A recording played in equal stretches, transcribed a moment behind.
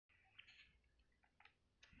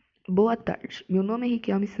Boa tarde, meu nome é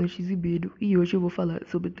Riquelme Sanches Ribeiro e hoje eu vou falar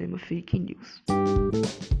sobre o tema Fake News.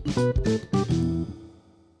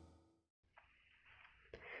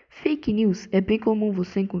 Fake News é bem comum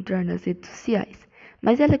você encontrar nas redes sociais,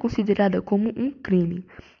 mas ela é considerada como um crime.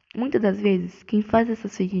 Muitas das vezes, quem faz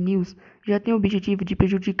essas fake news já tem o objetivo de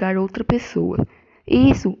prejudicar outra pessoa.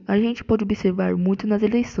 E isso a gente pode observar muito nas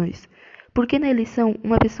eleições, porque na eleição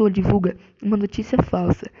uma pessoa divulga uma notícia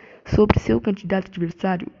falsa sobre seu candidato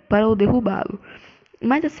adversário para o derrubá-lo.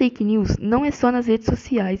 Mas as fake news não é só nas redes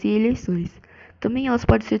sociais e eleições. Também elas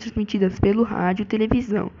podem ser transmitidas pelo rádio e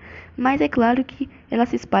televisão. Mas é claro que ela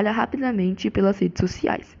se espalha rapidamente pelas redes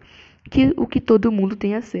sociais, o que todo mundo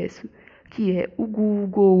tem acesso, que é o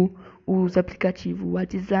Google, os aplicativos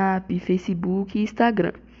WhatsApp, Facebook e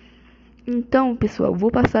Instagram. Então, pessoal, vou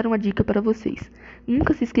passar uma dica para vocês.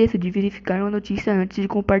 Nunca se esqueça de verificar uma notícia antes de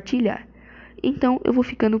compartilhar. Então, eu vou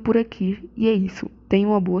ficando por aqui e é isso. Tenha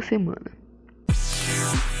uma boa semana.